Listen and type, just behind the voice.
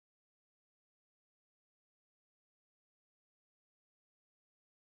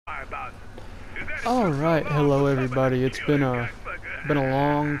Alright, hello everybody. It's been a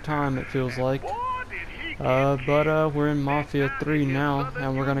long time, it feels like. But we're in Mafia 3 now,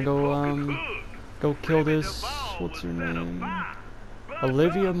 and we're gonna go kill this, what's her name?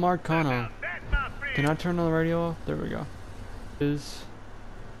 Olivia Marcano. Can I turn the radio off? There we go. Is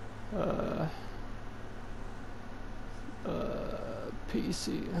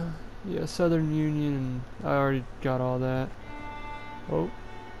PC. Yeah, Southern Union, and I already got all that. Oh,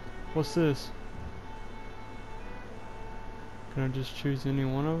 what's this? Can I just choose any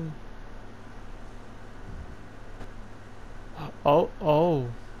one of them? Oh.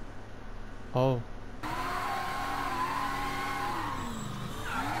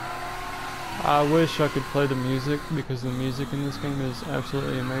 I wish I could play the music, because the music in this game is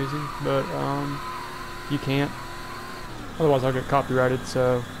absolutely amazing, but you can't. Otherwise I'll get copyrighted,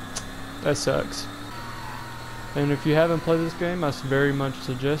 so that sucks. And if you haven't played this game, I very much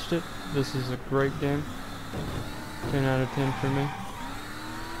suggest it. This is a great game. 10 out of 10 for me.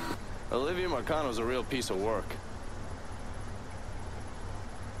 Olivia Marcano's a real piece of work.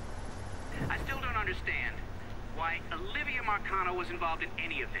 I still don't understand why Olivia Marcano was involved in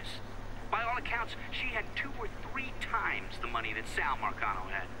any of this. By all accounts, she had 2 or 3 times the money that Sal Marcano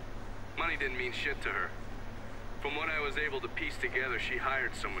had. Money didn't mean shit to her. From what I was able to piece together, she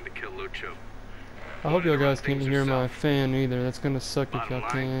hired someone to kill Lucho. I hope y'all guys can't hear my fan either. That's gonna suck if y'all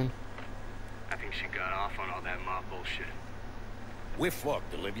can. I think she got off on all that mob bullshit. We're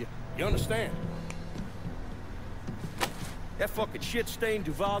fucked, Olivia. You understand? That fucking shit-stained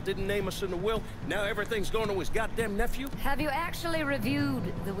Duval didn't name us in the will. Now everything's going to his goddamn nephew. Have you actually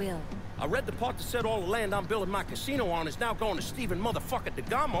reviewed the will? I read the part that said all the land I'm building my casino on is now going to Stephen motherfucking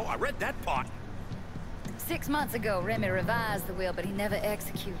DeGamo. I read that part. 6 months ago, Remy revised the will, but he never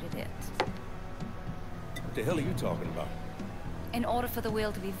executed it. What the hell are you talking about? In order for the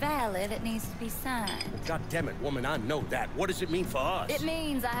will to be valid, it needs to be signed. God damn it, woman, I know that. What does it mean for us? It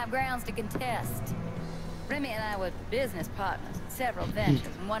means I have grounds to contest. Remy and I were business partners in several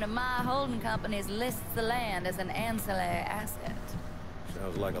ventures, and one of my holding companies lists the land as an ancillary asset.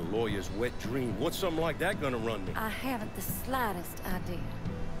 Sounds like a lawyer's wet dream. What's something like that gonna run me? I haven't the slightest idea.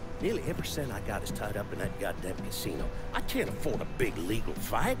 Nearly every cent I got is tied up in that goddamn casino. I can't afford a big legal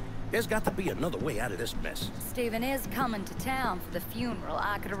fight. There's got to be another way out of this mess. Stephen is coming to town for the funeral.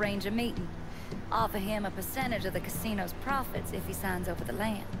 I could arrange a meeting. Offer him a percentage of the casino's profits if he signs over the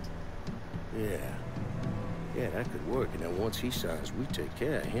land. Yeah, that could work. And then once he signs, we take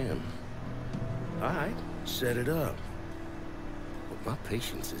care of him. All right, set it up. But my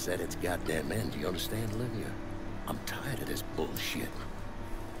patience is at its goddamn end. Do you understand, Olivia? I'm tired of this bullshit.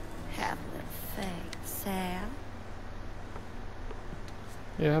 Have a little faith, Sal.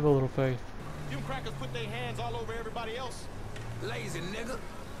 Yeah, have a little faith. Them crackers put their hands all over everybody else. Lazy nigga.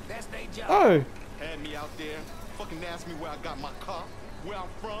 That's their job. Hey! Had me out there, fucking asked me where I got my car, where I'm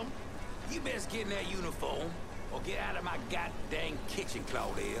from. You best get in that uniform, or get out of my goddamn kitchen,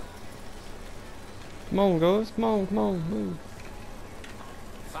 Claudia. Come on, guys. Come on, move.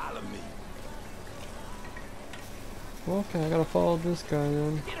 Follow me. Well, okay, I gotta follow this guy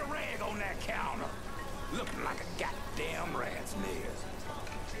then. Get a rag on that counter. Looking like a goddamn rat's nest.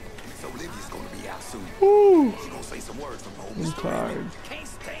 Miss Olivia's gonna be out soon. Woo! She gonna say some words from home. I'm tired. Can't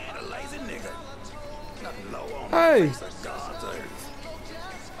stand a lazy nigga. Nothing low on Hey! the face of God's earth.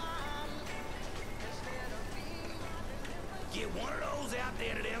 Get one of those out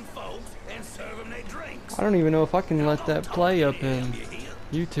there to them folks and serve them their drinks. I don't even know if I can let that play up in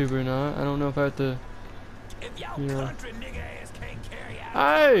YouTube or not. I don't know if I have to. If y'all Yeah. country nigga ass can't carry out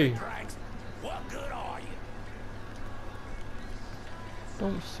Hey! drinks, what good are you?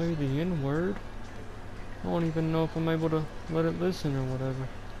 Don't say the N-word. I don't even know if I'm able to let it listen or whatever.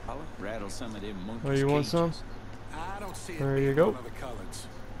 I'll rattle some of them monkeys. Oh, you want some? I don't see There it you being go. one of the colors.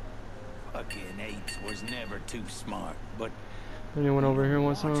 Fucking apes was never too smart, but Anyone over here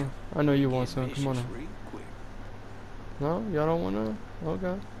want some? I know you want some. Come on now. real quick. No? Y'all don't want none?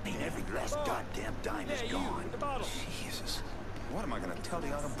 Okay. Ain't every last goddamn dime is gone. Jesus. What am I gonna tell the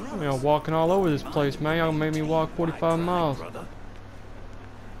other brothers? Y'all walking all over this place, man. Y'all made me walk 45 miles. Brother.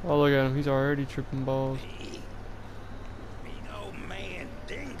 Oh, look at him. He's already tripping balls. Big old man,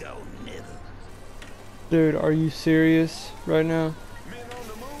 dingo nigga. Dude, are you serious right now? Men on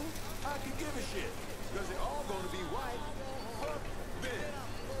the moon, I can give a shit. Because they're all gonna be white. Fuck them.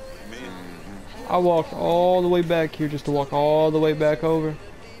 Men. I walked all the way back here just to walk all the way back over.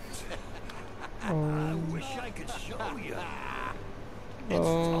 I wish I could show you.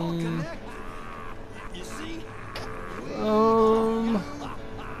 You see?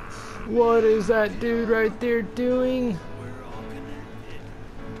 What is that dude right there doing?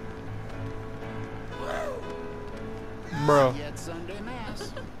 Bro. Yet Sunday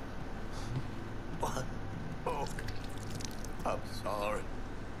Mass. What? Oh, I'm sorry.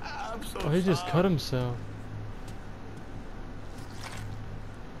 I'm so Oh, he just sorry. cut himself.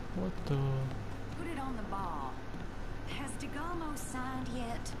 What the? Put it on the ball. Has DeGarmo signed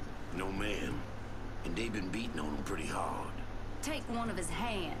yet? No, ma'am. And they've been beating on him pretty hard. Take one of his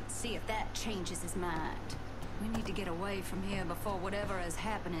hands, see if that changes his mind. We need to get away from here before whatever is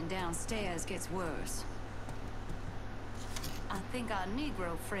happening downstairs gets worse. I think our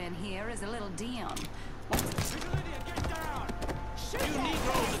Negro friend here is a little dim. Olivia, get down! Shit. You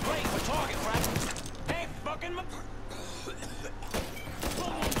Negroes are great for target practice. Hey, fucking Marcano!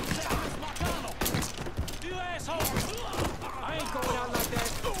 You assholes! I ain't going out like that.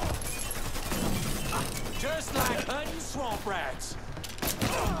 Just like hunting swamp rats. Kill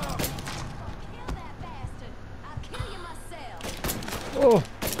that bastard. I'll kill you myself. Oh,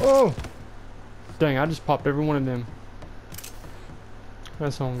 oh! Dang, I just popped every one of them.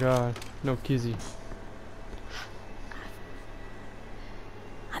 That's on God. No kizzy.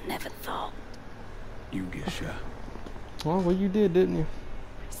 I never thought. You get shot. Well, you did, didn't you?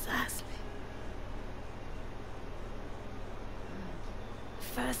 Precisely. The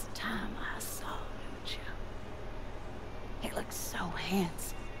first time I saw Lucha, he looked so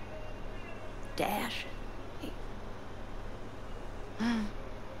handsome, dashing.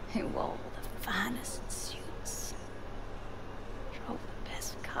 He wore the finest suits, drove the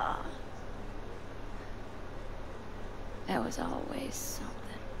best car. There was always something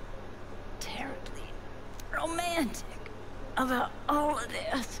terribly romantic about all of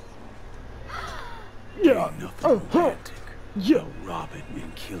this. Yeah. Nothing romantic. Yeah. No robbing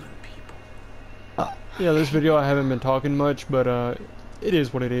and killing people. Yeah, this video I haven't been talking much, but it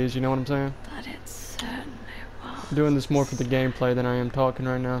is what it is, you know what I'm saying? But it certainly was. I'm doing this more for the gameplay than I am talking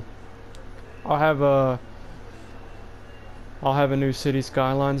right now. I'll have a new City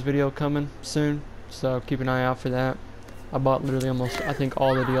Skylines video coming soon, so keep an eye out for that. I bought literally almost, I think,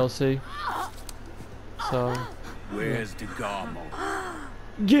 all the DLC. So, Where's DeGarmo?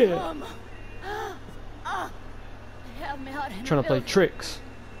 yeah. Help me out in Trying to the play building. tricks.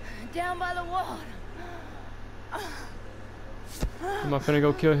 Down by the water. Am I finna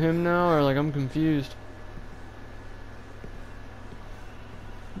go kill him now, or like I'm confused?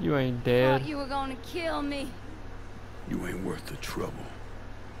 You ain't dead. Thought you were gonna kill me. You ain't worth the trouble.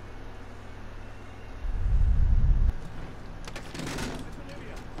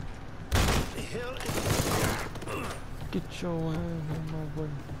 The hell is... Get your ass out of my way.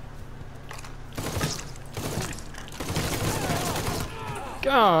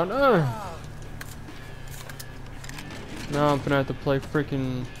 God, now I'm gonna have to play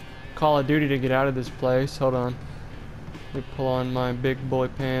freaking Call of Duty to get out of this place. Hold on. Let me pull on my big boy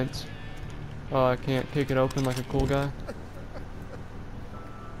pants. Oh, I can't kick it open like a cool guy.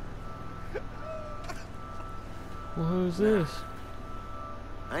 Well, who's this?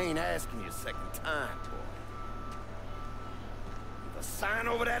 I ain't asking you a second time, boy. You a sign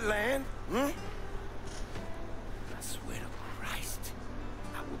over that land? I swear to Christ,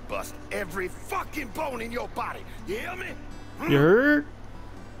 I will bust every fucking bone in your body. You hear me? You heard?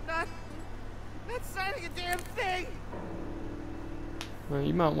 Not signing a damn thing. Well,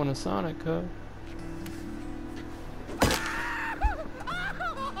 you might want to sign it, cuz.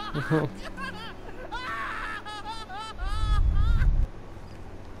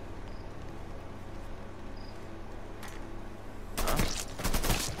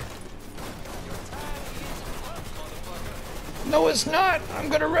 No, it's not. I'm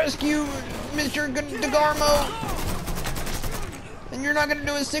gonna rescue Mr. DeGarmo. And you're not gonna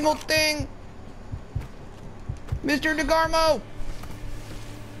do a single thing. Mr. DeGarmo!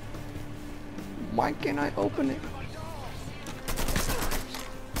 Why can't I open it?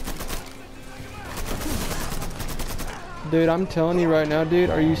 Dude, I'm telling you right now, dude,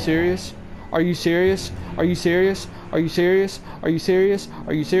 are you serious? Are you serious? Are you serious? Are you serious? Are you serious?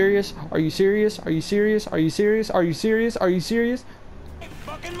 Are you serious? Are you serious? Are you serious? Are you serious? Are you serious? Are you serious?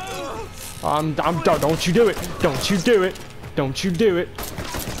 Fucking move! Don't you do it! Don't you do it! Don't you do it!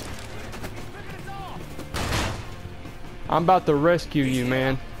 I'm about to rescue you,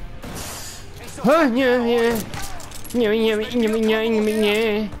 man. Huh? Yeah, yeah. Yeah, yeah, yeah, yeah,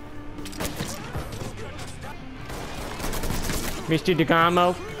 yeah. Mr.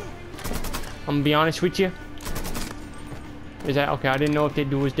 DeGarmo, I'm gonna be honest with you. Is that okay? I didn't know if that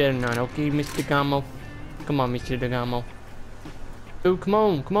dude was dead or not. Okay, Mr. DeGarmo. Come on, Mr. DeGarmo. Dude, come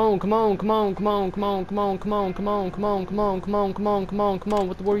on, come on, come on, come on, come on, come on, come on, come on, come on, come on, come on, come on, come on, come on, come on.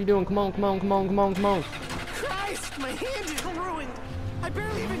 What the world are you doing? Come on, come on, come on, come on, come on. Christ, my hand is ruined. I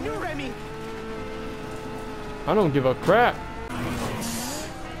barely even knew Remy. I don't give a crap.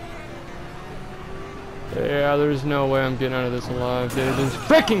 Yeah, there's no way I'm getting out of this alive, dude. There's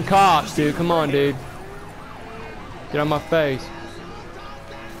freaking cops, dude. Come on, dude. Get out of my face.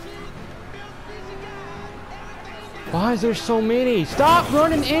 Why is there so many? Stop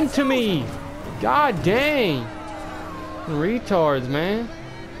running into me! God dang! Retards, man.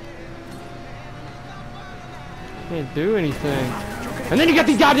 Can't do anything. And then you got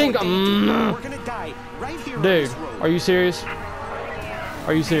these goddamn. Dude, are you serious?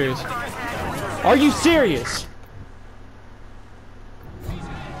 Are you serious? Are you serious?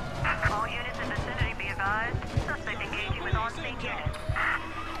 All units in vicinity be advised. Suspect engaging with on-scene units.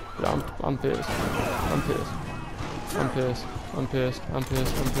 I'm pissed. I'm pissed. I'm pissed. I'm pissed. I'm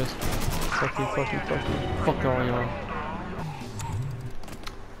pissed. I'm pissed. Fuck you, fuck you, fuck you. Fuck all y'all.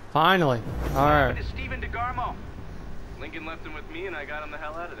 Finally. Alright. It's Stephen DeGarmo. Lincoln left him with me and I got him the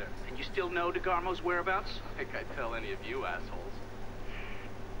hell out of there. And you still know DeGarmo's whereabouts? I think I'd tell any of you assholes.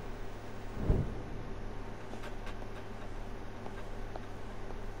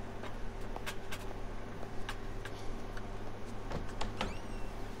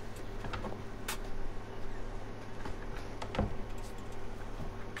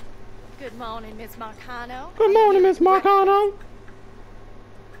 Good morning, Miss Marcano. Good morning, Miss Marcano.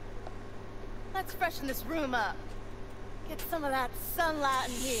 Let's freshen this room up. Get some of that sunlight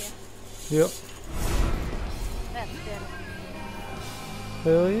in here. Yep. That's better.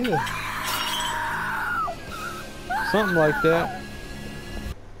 Hell yeah. Something like that.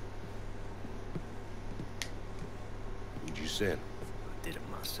 Who'd you send? I did it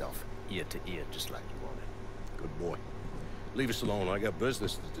myself. Ear to ear, just like you wanted. Good boy. Leave us alone. I got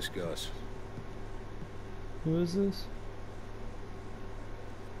business to discuss. Who is this?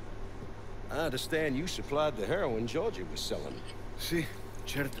 I understand you supplied the heroin Georgie was selling. Si,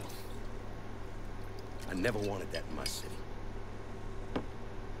 certo. I never wanted that in my city.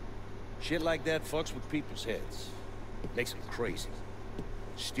 Shit like that fucks with people's heads. Makes them crazy.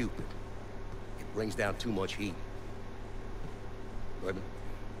 Stupid. It brings down too much heat. Bourbon?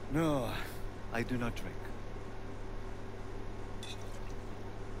 No, I do not drink.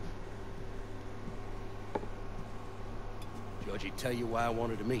 Georgie tell you why I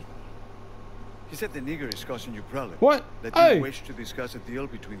wanted to meet? He said the nigger is causing you problems. What? That Hey! you wish to discuss a deal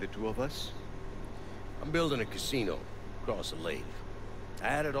between the two of us? I'm building a casino across the lake. I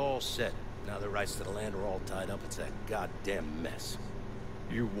had it all set. Now the rights to the land are all tied up. It's a goddamn mess.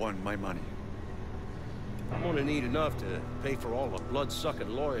 You want my money. I'm gonna need enough to pay for all the blood-sucking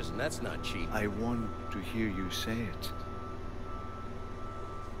lawyers, and that's not cheap. I want to hear you say it.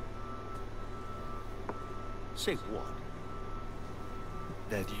 Say what?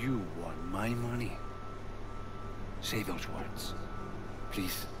 That you want my money. Say those words,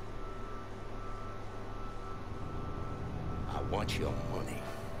 please. I want your money.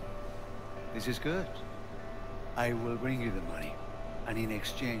 This is good. I will bring you the money. And in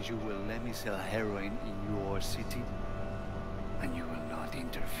exchange, you will let me sell heroin in your city. And you will not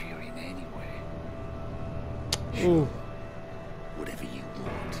interfere in any way. Ooh. Whatever you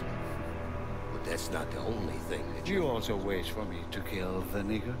want. But that's not the only thing that You also wish for me to kill the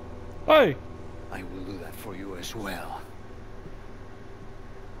nigger? Hey! I will do that for you as well.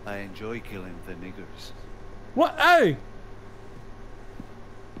 I enjoy killing the niggers. What? Hey!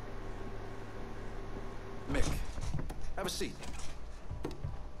 Mick, have a seat.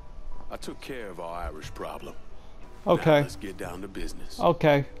 I took care of our Irish problem. Okay. Now let's get down to business.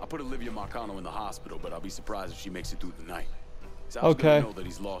 Okay. I put Olivia Marcano in the hospital, but I'll be surprised if she makes it through the night. Sal's Okay. gonna know that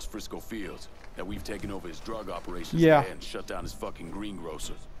he's lost Frisco Fields, that we've taken over his drug operations Yeah. there and shut down his fucking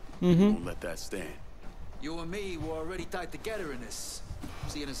greengrocer. Mm-hmm. Won't let that stand. You and me were already tied together in this,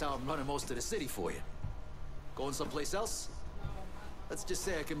 seeing as how I'm running most of the city for you. Going someplace else? Let's just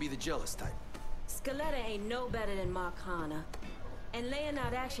say I can be the jealous type. Scaletta ain't no better than Marcano. And laying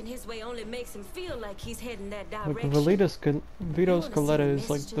out action his way only makes him feel like he's heading that Look, direction. Vito Scaletta is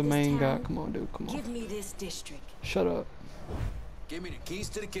like the main guy. Come on, dude. Come Give on. me this district. Shut up. Give me the keys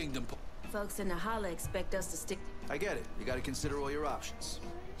to the kingdom. Folks in the holla expect us to stick. I get it. You gotta consider all your options.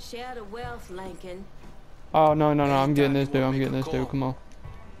 Share the wealth, Lincoln. Oh, no, no, no. I'm getting this dude. I'm getting this dude. Come on.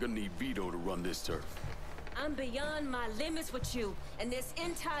 Gonna need Vito to run this turf. I'm beyond my limits with you and this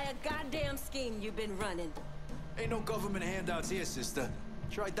entire goddamn scheme you've been running. Ain't no government handouts here, sister.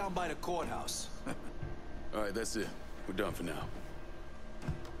 Try down by the courthouse. All right, that's it. We're done for now.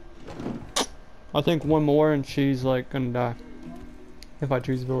 I think one more and she's like gonna die. If I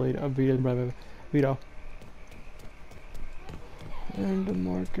choose Vito. And a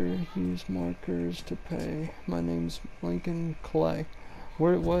marker. Use markers to pay. My name's Lincoln Clay.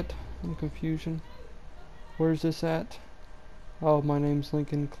 What? I'm confusion. Where's this at? Oh, my name's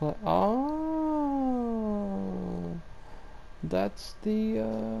Lincoln Oh, that's the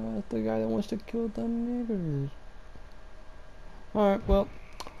guy that wants to kill the niggers. Alright, well,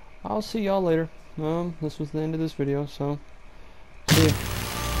 I'll see y'all later. This was the end of this video, so see ya.